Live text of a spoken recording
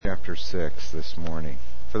chapter 6 this morning.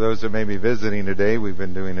 For those that may be visiting today, we've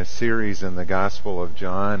been doing a series in the Gospel of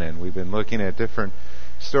John, and we've been looking at different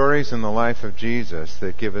stories in the life of Jesus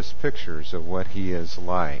that give us pictures of what he is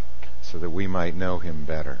like so that we might know him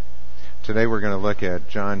better. Today we're going to look at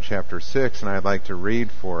John chapter 6, and I'd like to read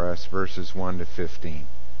for us verses 1 to 15.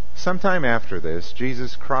 Sometime after this,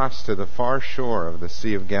 Jesus crossed to the far shore of the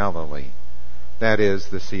Sea of Galilee, that is,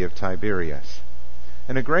 the Sea of Tiberias.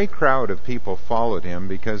 And a great crowd of people followed him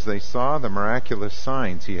because they saw the miraculous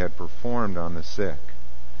signs he had performed on the sick.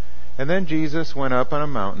 And then Jesus went up on a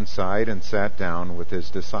mountainside and sat down with his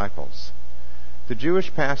disciples. The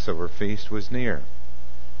Jewish Passover feast was near.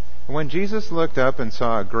 And when Jesus looked up and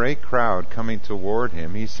saw a great crowd coming toward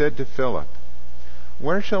him, he said to Philip,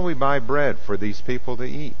 "Where shall we buy bread for these people to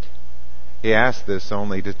eat?" He asked this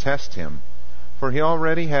only to test him, for he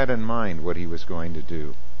already had in mind what he was going to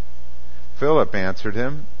do. Philip answered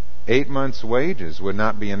him, 8 months' wages would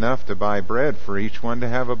not be enough to buy bread for each one to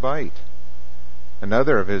have a bite.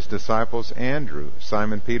 Another of his disciples, Andrew,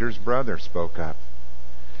 Simon Peter's brother, spoke up.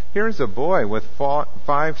 "Here is a boy with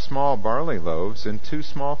 5 small barley loaves and 2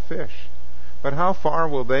 small fish. But how far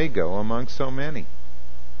will they go among so many?"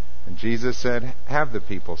 And Jesus said, "Have the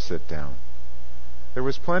people sit down." There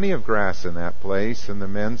was plenty of grass in that place, and the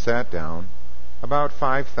men sat down, about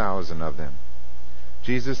 5,000 of them.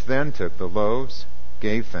 Jesus then took the loaves,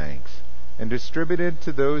 gave thanks, and distributed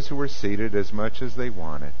to those who were seated as much as they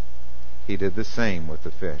wanted. He did the same with the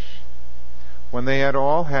fish. When they had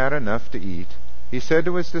all had enough to eat, he said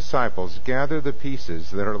to his disciples, "Gather the pieces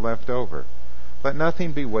that are left over. Let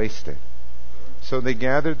nothing be wasted." So they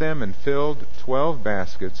gathered them and filled 12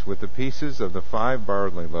 baskets with the pieces of the 5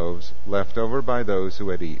 barley loaves left over by those who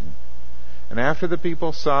had eaten. And after the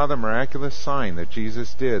people saw the miraculous sign that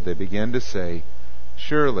Jesus did, they began to say,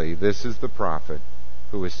 "Surely this is the prophet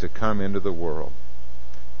who is to come into the world."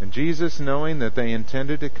 And Jesus, knowing that they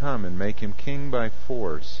intended to come and make him king by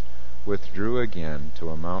force, withdrew again to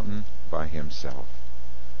a mountain by himself.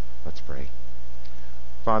 Let's pray.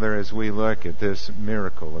 Father, as we look at this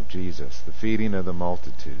miracle of Jesus, the feeding of the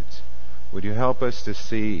multitudes, would you help us to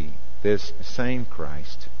see this same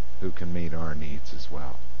Christ who can meet our needs as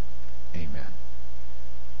well? Amen.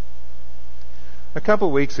 A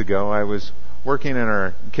couple weeks ago, I was working in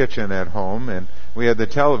our kitchen at home, and we had the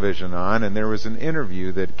television on, and there was an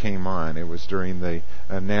interview that came on. It was during the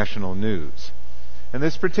national news. And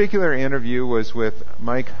this particular interview was with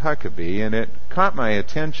Mike Huckabee, and it caught my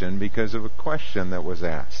attention because of a question that was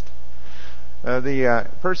asked. The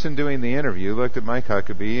person doing the interview looked at Mike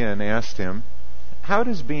Huckabee and asked him, "How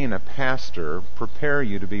does being a pastor prepare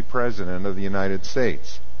you to be president of the United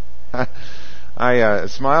States?" I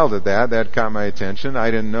smiled at that. That caught my attention. I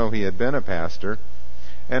didn't know he had been a pastor.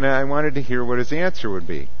 And I wanted to hear what his answer would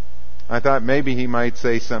be. I thought maybe he might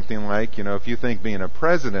say something like, if you think being a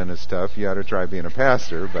president is tough, you ought to try being a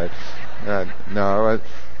pastor. But no, it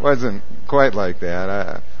wasn't quite like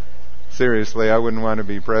that. Seriously, I wouldn't want to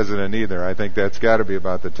be president either. I think that's got to be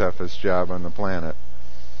about the toughest job on the planet.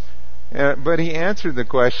 But he answered the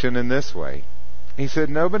question in this way. He said,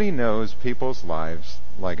 "Nobody knows people's lives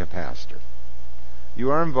like a pastor. You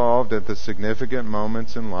are involved at the significant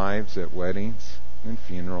moments in lives, at weddings and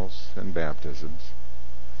funerals and baptisms.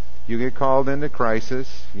 You get called into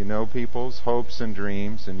crisis. You know people's hopes and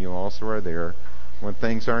dreams, and you also are there when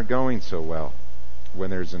things aren't going so well, when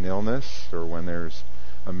there's an illness or when there's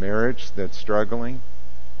a marriage that's struggling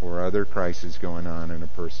or other crises going on in a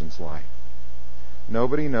person's life.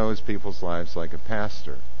 Nobody knows people's lives like a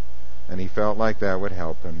pastor." And he felt like that would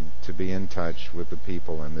help him to be in touch with the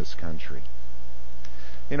people in this country.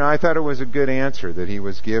 I thought it was a good answer that he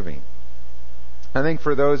was giving. I think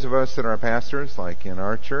for those of us that are pastors, like in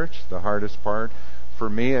our church, the hardest part for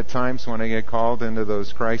me at times when I get called into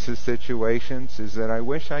those crisis situations is that I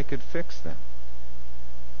wish I could fix them.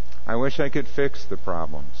 I wish I could fix the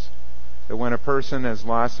problems. That when a person has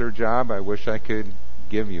lost their job, I wish I could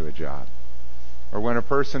give you a job. Or when a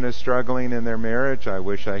person is struggling in their marriage, I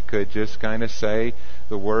wish I could just kind of say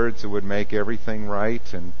the words that would make everything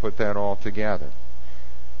right and put that all together.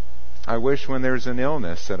 I wish when there's an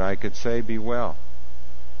illness that I could say, "Be well."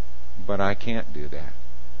 But I can't do that.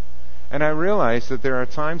 And I realize that there are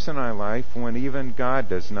times in my life when even God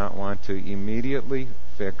does not want to immediately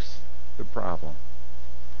fix the problem.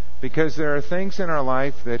 Because there are things in our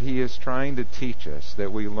life that He is trying to teach us,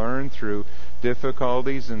 that we learn through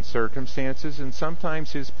difficulties and circumstances, and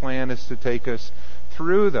sometimes His plan is to take us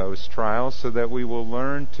through those trials so that we will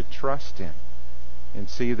learn to trust Him and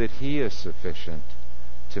see that He is sufficient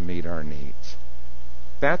to meet our needs.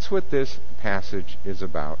 That's what this passage is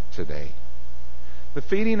about today. The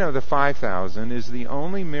feeding of the 5,000 is the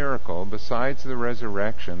only miracle besides the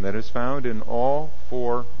resurrection that is found in all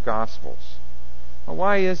 4 Gospels. Now,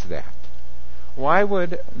 why is that? Why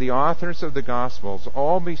would the authors of the Gospels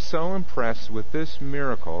all be so impressed with this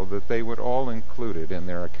miracle that they would all include it in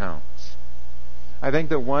their accounts? I think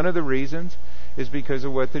that one of the reasons is because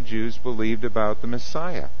of what the Jews believed about the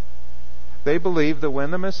Messiah. They believed that when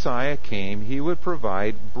the Messiah came, he would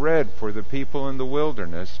provide bread for the people in the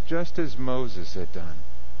wilderness, just as Moses had done.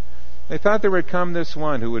 They thought there would come this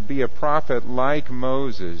one who would be a prophet like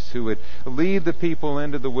Moses, who would lead the people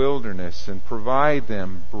into the wilderness and provide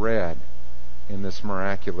them bread in this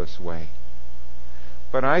miraculous way.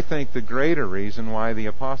 But I think the greater reason why the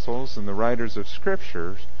apostles and the writers of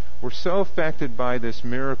Scriptures were so affected by this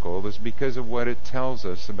miracle is because of what it tells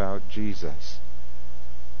us about Jesus.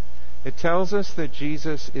 It tells us that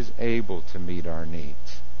Jesus is able to meet our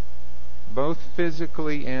needs, both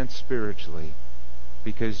physically and spiritually,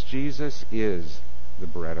 because Jesus is the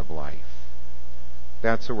bread of life.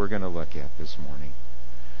 That's what we're going to look at this morning.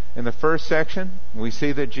 In the first section, we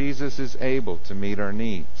see that Jesus is able to meet our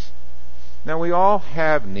needs. Now, we all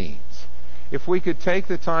have needs. If we could take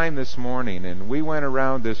the time this morning and we went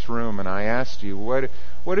around this room and I asked you,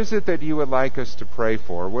 what is it that you would like us to pray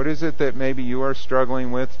for? What is it that maybe you are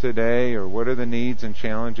struggling with today? Or what are the needs and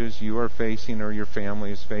challenges you are facing or your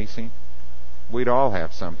family is facing? We'd all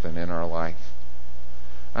have something in our life.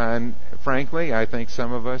 And frankly, I think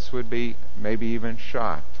some of us would be maybe even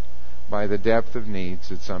shocked by the depth of needs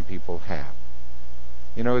that some people have.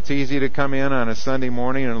 You know, it's easy to come in on a Sunday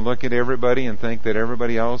morning and look at everybody and think that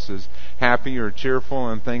everybody else is happy or cheerful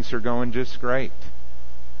and things are going just great.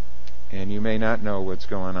 And you may not know what's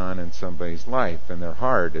going on in somebody's life, and their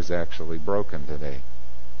heart is actually broken today.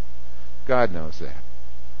 God knows that,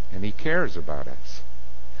 and He cares about us.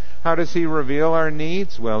 How does He reveal our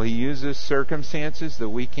needs? Well, He uses circumstances that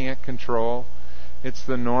we can't control. It's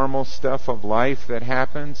the normal stuff of life that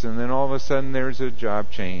happens, and then all of a sudden there's a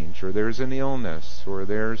job change, or there's an illness, or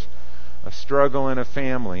there's a struggle in a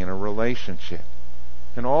family, in a relationship.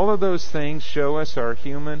 And all of those things show us our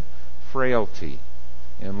human frailty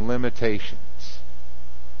and limitations.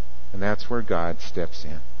 And that's where God steps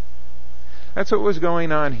in. That's what was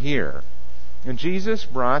going on here. And Jesus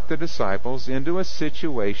brought the disciples into a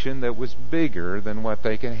situation that was bigger than what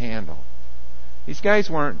they could handle. These guys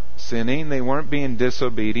weren't sinning. They weren't being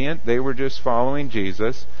disobedient. They were just following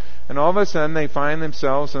Jesus. And all of a sudden they find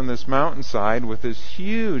themselves on this mountainside with this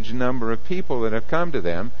huge number of people that have come to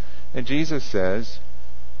them. And Jesus says,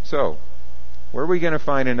 so, where are we going to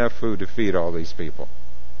find enough food to feed all these people?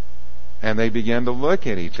 And they begin to look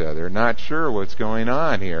at each other, not sure what's going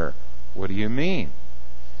on here. What do you mean?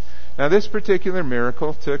 Now, this particular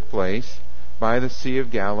miracle took place by the Sea of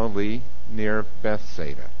Galilee near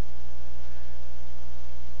Bethsaida.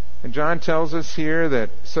 And John tells us here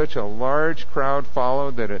that such a large crowd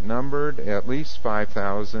followed that it numbered at least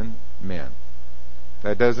 5,000 men.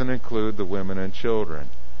 That doesn't include the women and children.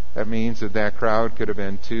 That means that crowd could have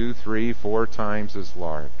been 2, 3, 4 times as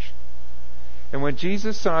large. And when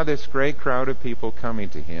Jesus saw this great crowd of people coming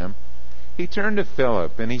to Him, He turned to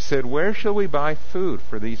Philip and He said, where shall we buy food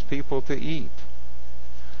for these people to eat?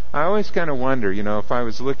 I always kind of wonder, if I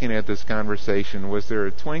was looking at this conversation, was there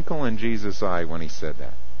a twinkle in Jesus' eye when He said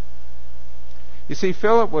that? You see,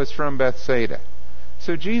 Philip was from Bethsaida.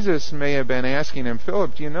 So Jesus may have been asking him,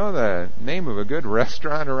 Philip, do you know the name of a good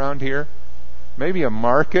restaurant around here? Maybe a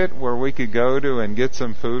market where we could go to and get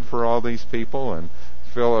some food for all these people? And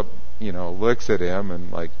Philip, looks at him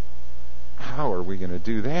and like, how are we going to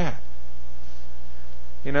do that?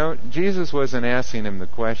 Jesus wasn't asking him the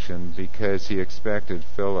question because He expected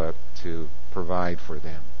Philip to provide for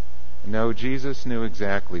them. No, Jesus knew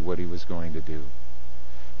exactly what He was going to do.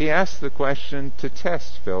 He asked the question to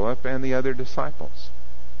test Philip and the other disciples.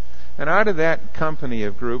 And out of that company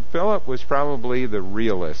of group, Philip was probably the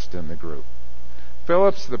realist in the group.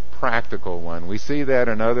 Philip's the practical one. We see that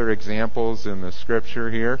in other examples in the Scripture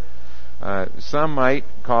here. Some might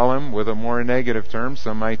call him, with a more negative term,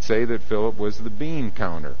 some might say that Philip was the bean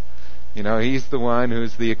counter. He's the one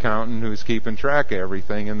who's the accountant who's keeping track of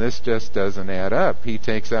everything, and this just doesn't add up. He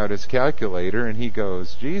takes out his calculator and he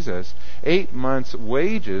goes, Jesus, 8 months'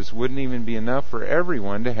 wages wouldn't even be enough for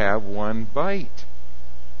everyone to have one bite.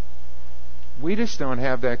 We just don't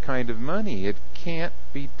have that kind of money. It can't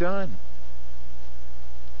be done.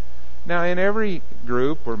 Now, in every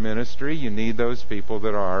group or ministry, you need those people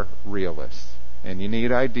that are realists, and you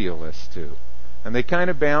need idealists too. And they kind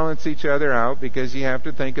of balance each other out because you have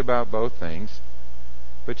to think about both things.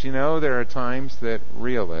 But there are times that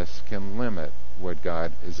realists can limit what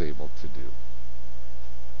God is able to do.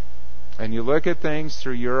 And you look at things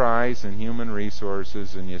through your eyes and human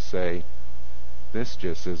resources and you say, this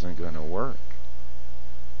just isn't going to work.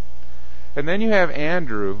 And then you have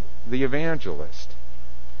Andrew, the evangelist.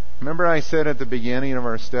 Remember I said at the beginning of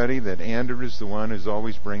our study that Andrew is the one who's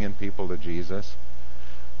always bringing people to Jesus?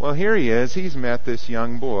 Well, here he is. He's met this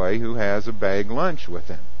young boy who has a bag lunch with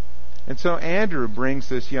him. And so Andrew brings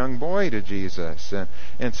this young boy to Jesus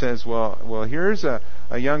and says, well, here's a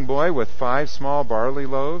young boy with 5 small barley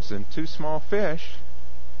loaves and 2 small fish.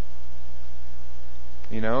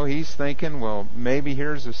 You know, he's thinking, well, maybe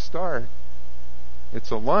here's a start. It's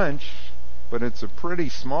a lunch, but it's a pretty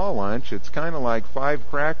small lunch. It's kind of like 5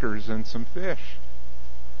 crackers and some fish.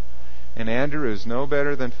 And Andrew is no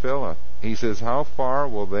better than Philip. He says, how far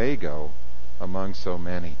will they go among so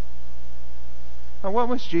many? Now, what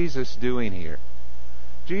was Jesus doing here?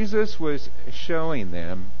 Jesus was showing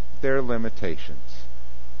them their limitations.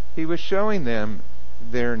 He was showing them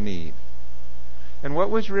their need. And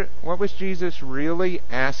what was Jesus really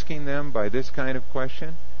asking them by this kind of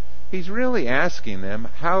question? He's really asking them,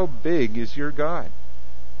 how big is your God?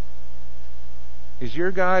 Is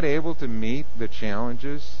your God able to meet the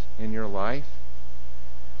challenges in your life?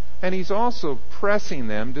 And he's also pressing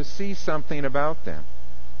them to see something about them,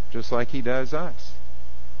 just like he does us.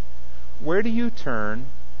 Where do you turn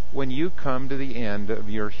when you come to the end of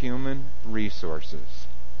your human resources?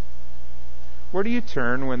 Where do you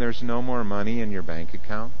turn when there's no more money in your bank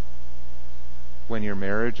account? When your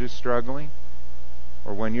marriage is struggling?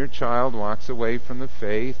 Or when your child walks away from the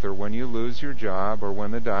faith? Or when you lose your job? Or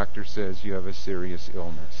when the doctor says you have a serious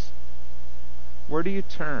illness? Where do you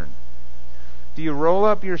turn? Do you roll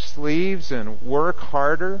up your sleeves and work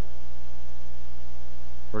harder?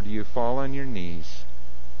 Or do you fall on your knees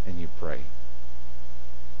and you pray?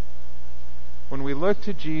 When we look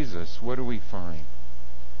to Jesus, what do we find?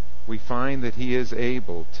 We find that He is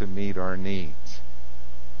able to meet our needs.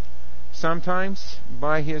 Sometimes,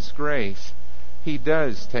 by His grace, He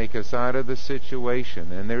does take us out of the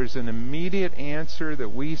situation, and there's an immediate answer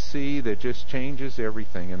that we see that just changes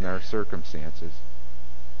everything in our circumstances.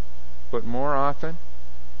 But more often,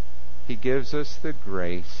 He gives us the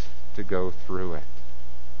grace to go through it.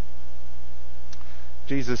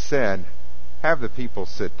 Jesus said, have the people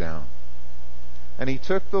sit down. And He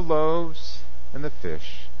took the loaves and the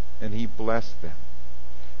fish, and He blessed them.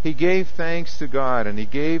 He gave thanks to God, and He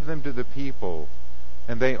gave them to the people,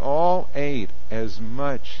 and they all ate as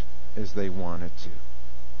much as they wanted to.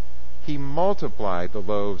 He multiplied the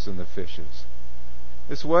loaves and the fishes.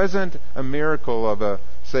 This wasn't a miracle of a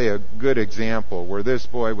good example where this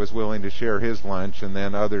boy was willing to share his lunch and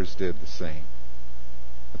then others did the same.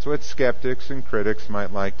 That's what skeptics and critics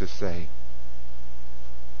might like to say.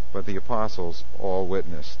 But the apostles all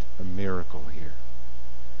witnessed a miracle here.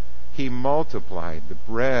 He multiplied the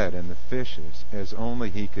bread and the fishes as only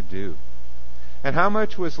He could do. And how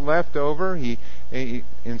much was left over? He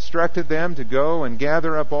instructed them to go and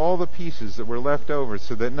gather up all the pieces that were left over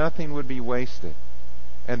so that nothing would be wasted.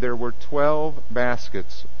 And there were 12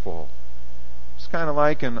 baskets full. It's kind of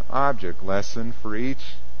like an object lesson for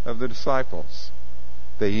each of the disciples.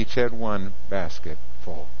 They each had one basket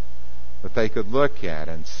full that they could look at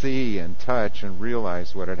and see and touch and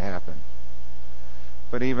realize what had happened.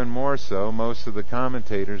 But even more so, most of the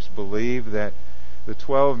commentators believe that the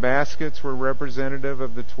 12 baskets were representative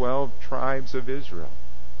of the 12 tribes of Israel.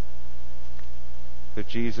 That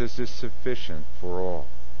Jesus is sufficient for all.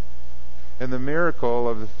 And the miracle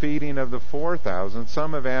of the feeding of the 4,000,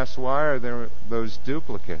 some have asked, why are there those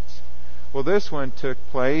duplicates? Well, this one took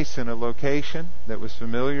place in a location that was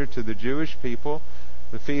familiar to the Jewish people.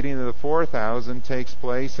 The feeding of the 4,000 takes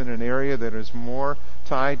place in an area that is more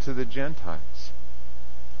tied to the Gentiles.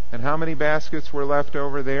 And how many baskets were left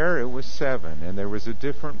over there? It was 7. And there was a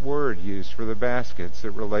different word used for the baskets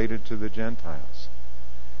that related to the Gentiles.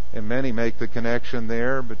 And many make the connection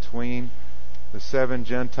there between the 7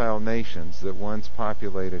 Gentile nations that once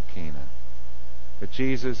populated Canaan. But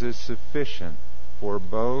Jesus is sufficient for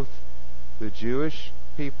both the Jewish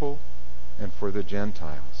people and for the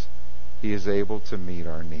Gentiles. He is able to meet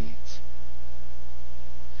our needs.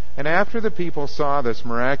 And after the people saw this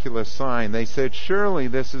miraculous sign, they said, surely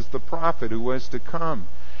this is the prophet who was to come.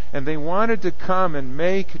 And they wanted to come and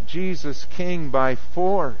make Jesus king by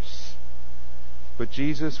force. But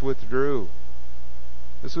Jesus withdrew.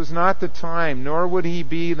 This was not the time, nor would He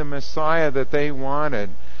be the Messiah that they wanted.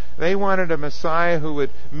 They wanted a Messiah who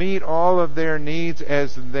would meet all of their needs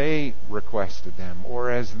as they requested them,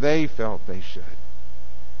 or as they felt they should.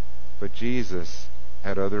 But Jesus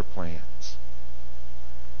had other plans.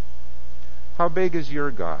 How big is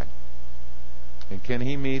your God? And can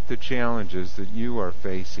He meet the challenges that you are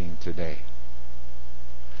facing today?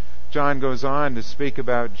 John goes on to speak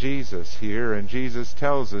about Jesus here, and Jesus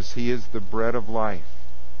tells us He is the bread of life.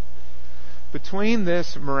 Between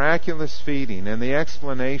this miraculous feeding and the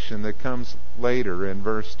explanation that comes later in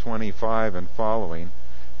verse 25 and following,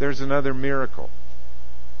 there's another miracle.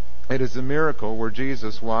 It is a miracle where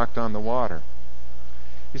Jesus walked on the water.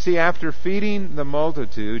 You see, after feeding the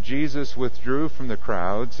multitude, Jesus withdrew from the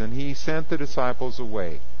crowds and He sent the disciples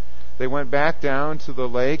away. They went back down to the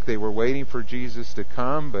lake. They were waiting for Jesus to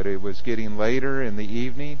come, but it was getting later in the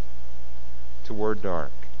evening, toward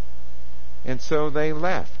dark. And so they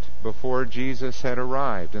left before Jesus had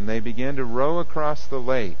arrived, and they began to row across the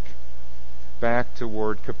lake back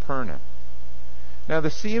toward Capernaum. Now the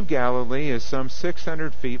Sea of Galilee is some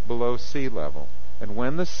 600 feet below sea level, and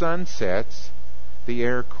when the sun sets, the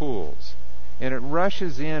air cools, and it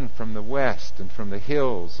rushes in from the west and from the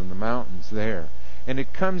hills and the mountains there, and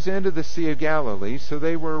it comes into the Sea of Galilee. So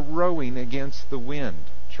they were rowing against the wind,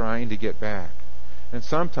 trying to get back. And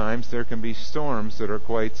sometimes there can be storms that are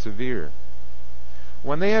quite severe.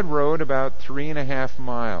 When they had rowed about 3.5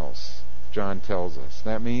 miles, John tells us,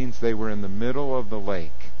 that means they were in the middle of the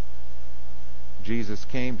lake, Jesus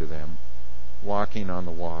came to them walking on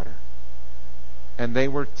the water. And they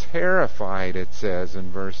were terrified, it says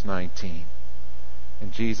in verse 19.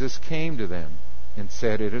 And Jesus came to them and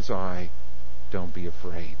said, "It is I, don't be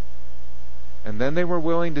afraid." And then they were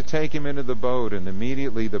willing to take Him into the boat, and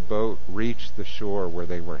immediately the boat reached the shore where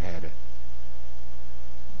they were headed.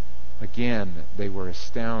 Again, they were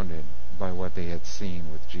astounded by what they had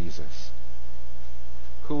seen with Jesus.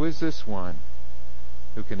 Who is this one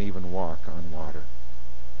who can even walk on water?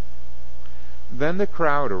 Then the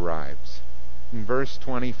crowd arrives. In verse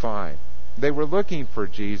 25, they were looking for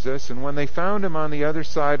Jesus, and when they found Him on the other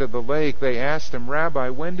side of the lake, they asked Him, "Rabbi,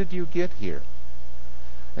 when did you get here?"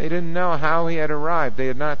 They didn't know how He had arrived. They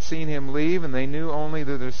had not seen Him leave, and they knew only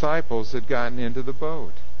the disciples had gotten into the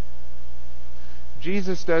boat.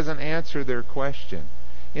 Jesus doesn't answer their question.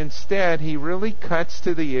 Instead, He really cuts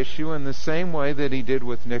to the issue in the same way that He did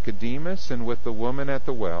with Nicodemus and with the woman at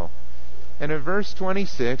the well. And in verse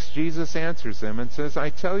 26, Jesus answers them and says,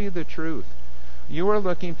 "I tell you the truth. You are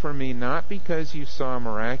looking for Me not because you saw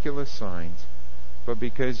miraculous signs, but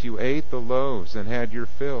because you ate the loaves and had your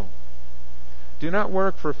fill. Do not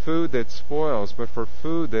work for food that spoils, but for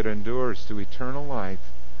food that endures to eternal life,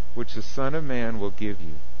 which the Son of Man will give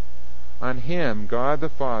you. On Him God the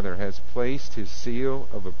Father has placed His seal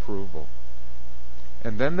of approval."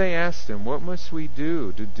 And then they asked Him, "What must we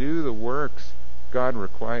do to do the works God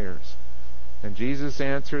requires?" And Jesus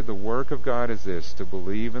answered, "The work of God is this, to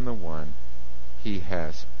believe in the one He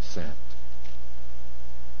has sent."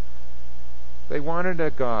 They wanted a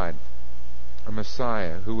God, a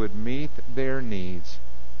Messiah, who would meet their needs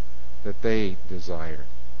that they desired.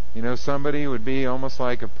 You know, somebody would be almost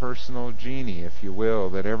like a personal genie, if you will,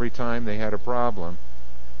 that every time they had a problem,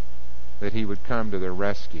 that He would come to their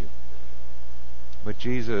rescue. But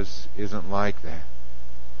Jesus isn't like that.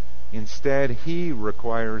 Instead, He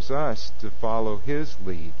requires us to follow His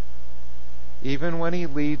lead, even when He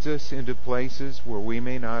leads us into places where we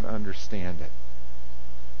may not understand it.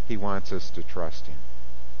 He wants us to trust Him.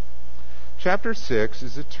 Chapter 6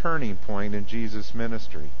 is a turning point in Jesus'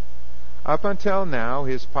 ministry. Up until now,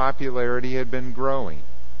 His popularity had been growing.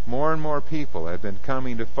 More and more people had been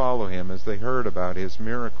coming to follow Him as they heard about His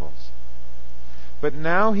miracles. But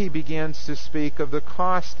now He begins to speak of the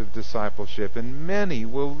cost of discipleship, and many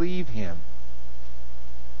will leave Him.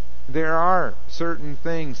 There are certain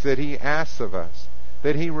things that He asks of us,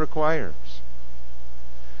 that He requires.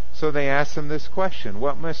 So they ask Him this question: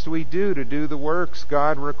 what must we do to do the works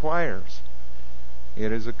God requires?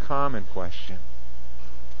 It is a common question.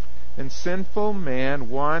 And sinful man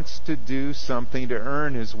wants to do something to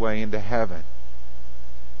earn his way into heaven,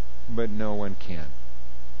 but no one can.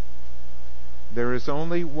 There is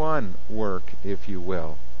only one work, if you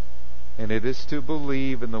will, and it is to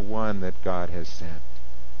believe in the one that God has sent.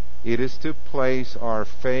 It is to place our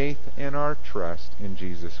faith and our trust in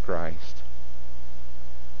Jesus Christ.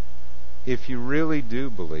 If you really do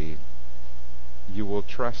believe, you will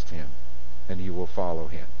trust Him and you will follow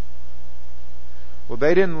Him. Well,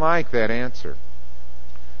 they didn't like that answer.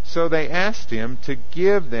 So they asked Him to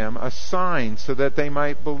give them a sign so that they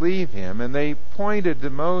might believe Him, and they pointed to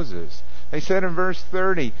Moses. They said in verse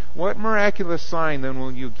 30, "What miraculous sign then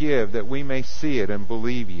will you give that we may see it and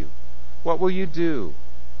believe you? What will you do?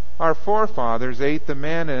 Our forefathers ate the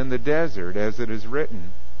manna in the desert, as it is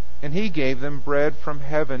written, and He gave them bread from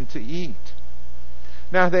heaven to eat."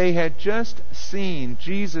 Now they had just seen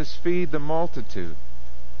Jesus feed the multitude.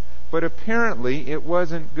 But apparently it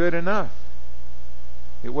wasn't good enough.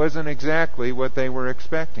 It wasn't exactly what they were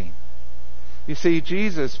expecting. You see,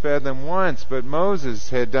 Jesus fed them once, but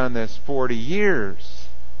Moses had done this 40 years,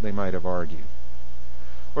 they might have argued.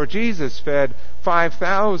 Or Jesus fed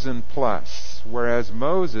 5,000 plus, whereas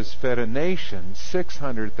Moses fed a nation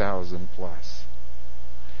 600,000 plus.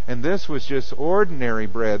 And this was just ordinary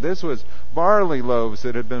bread. This was barley loaves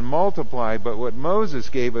that had been multiplied, but what Moses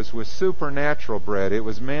gave us was supernatural bread. It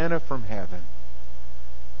was manna from heaven.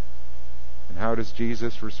 And how does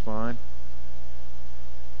Jesus respond?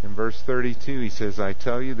 In verse 32, he says, I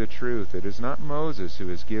tell you the truth, it is not Moses who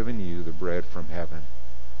has given you the bread from heaven,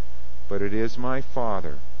 but it is my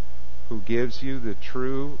Father who gives you the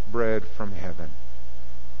true bread from heaven.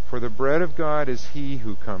 For the bread of God is he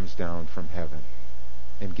who comes down from heaven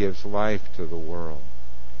and gives life to the world.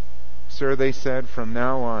 Sir, they said, from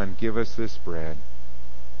now on, give us this bread.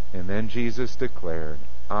 And then Jesus declared,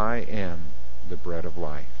 I am the bread of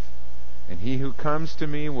life. And he who comes to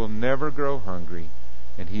me will never grow hungry,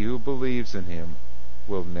 and he who believes in him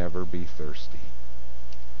will never be thirsty.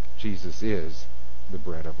 Jesus is the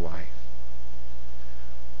bread of life.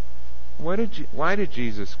 Why did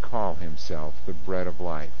Jesus call himself the bread of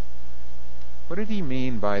life? What did he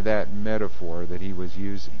mean by that metaphor that he was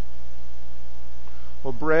using?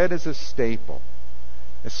 Well, bread is a staple.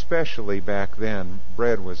 Especially back then,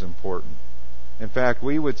 bread was important. In fact,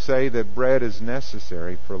 we would say that bread is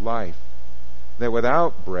necessary for life. That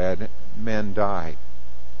without bread, men die.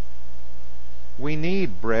 We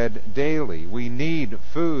need bread daily. We need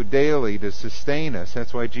food daily to sustain us.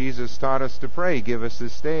 That's why Jesus taught us to pray, give us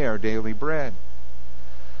this day our daily bread.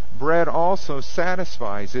 Bread also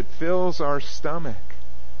satisfies. It fills our stomach.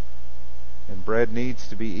 And bread needs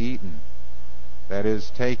to be eaten. That is,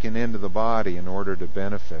 taken into the body in order to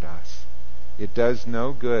benefit us. It does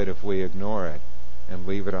no good if we ignore it and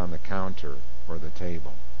leave it on the counter or the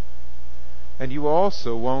table. And you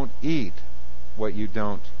also won't eat what you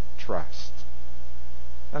don't trust.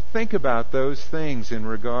 Now think about those things in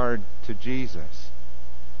regard to Jesus.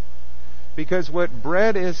 Because what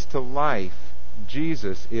bread is to life,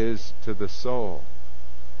 Jesus is to the soul.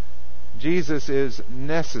 Jesus is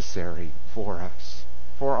necessary for us,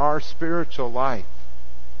 for our spiritual life.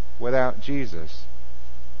 Without Jesus,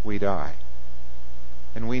 we die.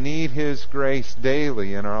 And we need his grace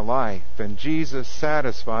daily in our life. And Jesus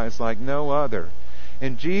satisfies like no other.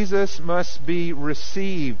 And Jesus must be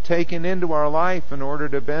received, taken into our life in order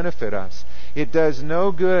to benefit us. It does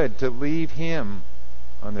no good to leave him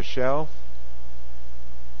on the shelf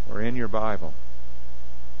or in your Bible.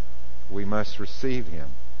 We must receive him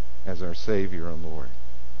as our Savior and Lord.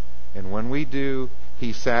 And when we do,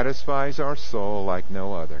 he satisfies our soul like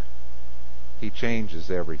no other. He changes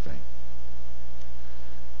everything.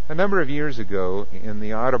 A number of years ago, in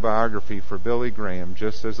the autobiography for Billy Graham,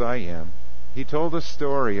 Just As I Am, he told a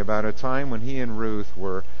story about a time when he and Ruth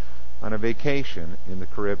were on a vacation in the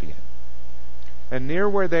Caribbean. And near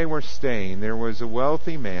where they were staying, there was a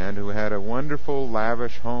wealthy man who had a wonderful,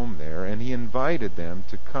 lavish home there, and he invited them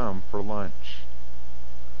to come for lunch.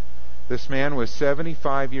 This man was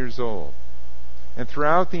 75 years old, and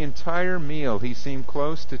throughout the entire meal he seemed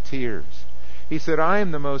close to tears. He said, I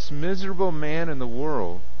am the most miserable man in the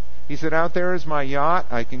world. He said, out there is my yacht.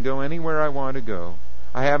 I can go anywhere I want to go.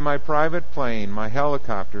 I have my private plane, my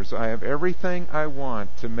helicopters. I have everything I want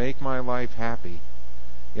to make my life happy.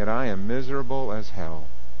 Yet I am miserable as hell.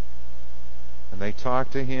 And they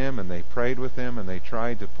talked to him, and they prayed with him, and they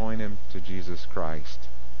tried to point him to Jesus Christ.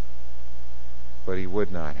 But he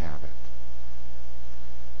would not have it.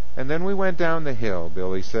 And then we went down the hill,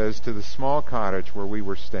 Billy says, to the small cottage where we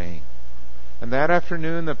were staying. And that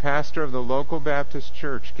afternoon, the pastor of the local Baptist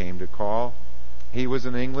church came to call. He was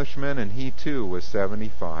an Englishman, and he too was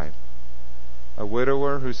 75. A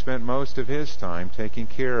widower who spent most of his time taking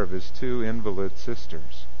care of his 2 invalid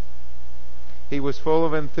sisters. He was full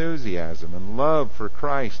of enthusiasm and love for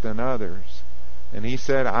Christ and others. And he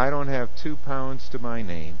said, I don't have 2 pounds to my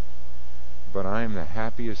name, but I am the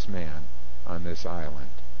happiest man on this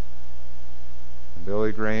island. And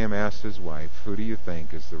Billy Graham asked his wife, who do you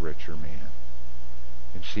think is the richer man?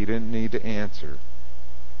 And she didn't need to answer,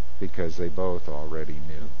 because they both already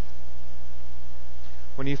knew.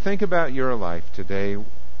 When you think about your life today,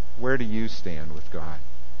 where do you stand with God?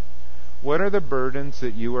 What are the burdens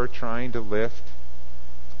that you are trying to lift?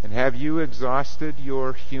 And have you exhausted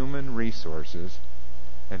your human resources?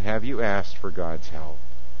 And have you asked for God's help?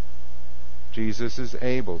 Jesus is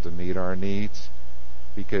able to meet our needs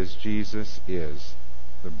because Jesus is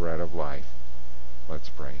the bread of life. Let's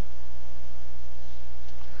pray.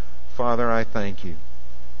 Father, I thank you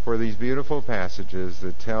for these beautiful passages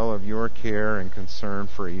that tell of your care and concern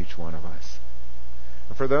for each one of us.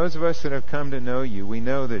 And for those of us that have come to know you, we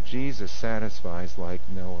know that Jesus satisfies like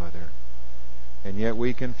no other. And yet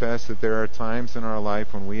we confess that there are times in our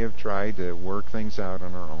life when we have tried to work things out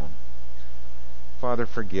on our own. Father,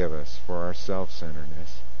 forgive us for our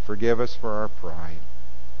self-centeredness. Forgive us for our pride.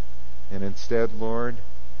 And instead, Lord,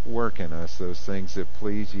 work in us those things that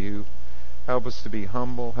please you. Help us to be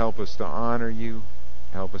humble. Help us to honor you.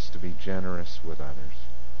 Help us to be generous with others.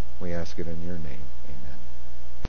 We ask it in your name. Amen.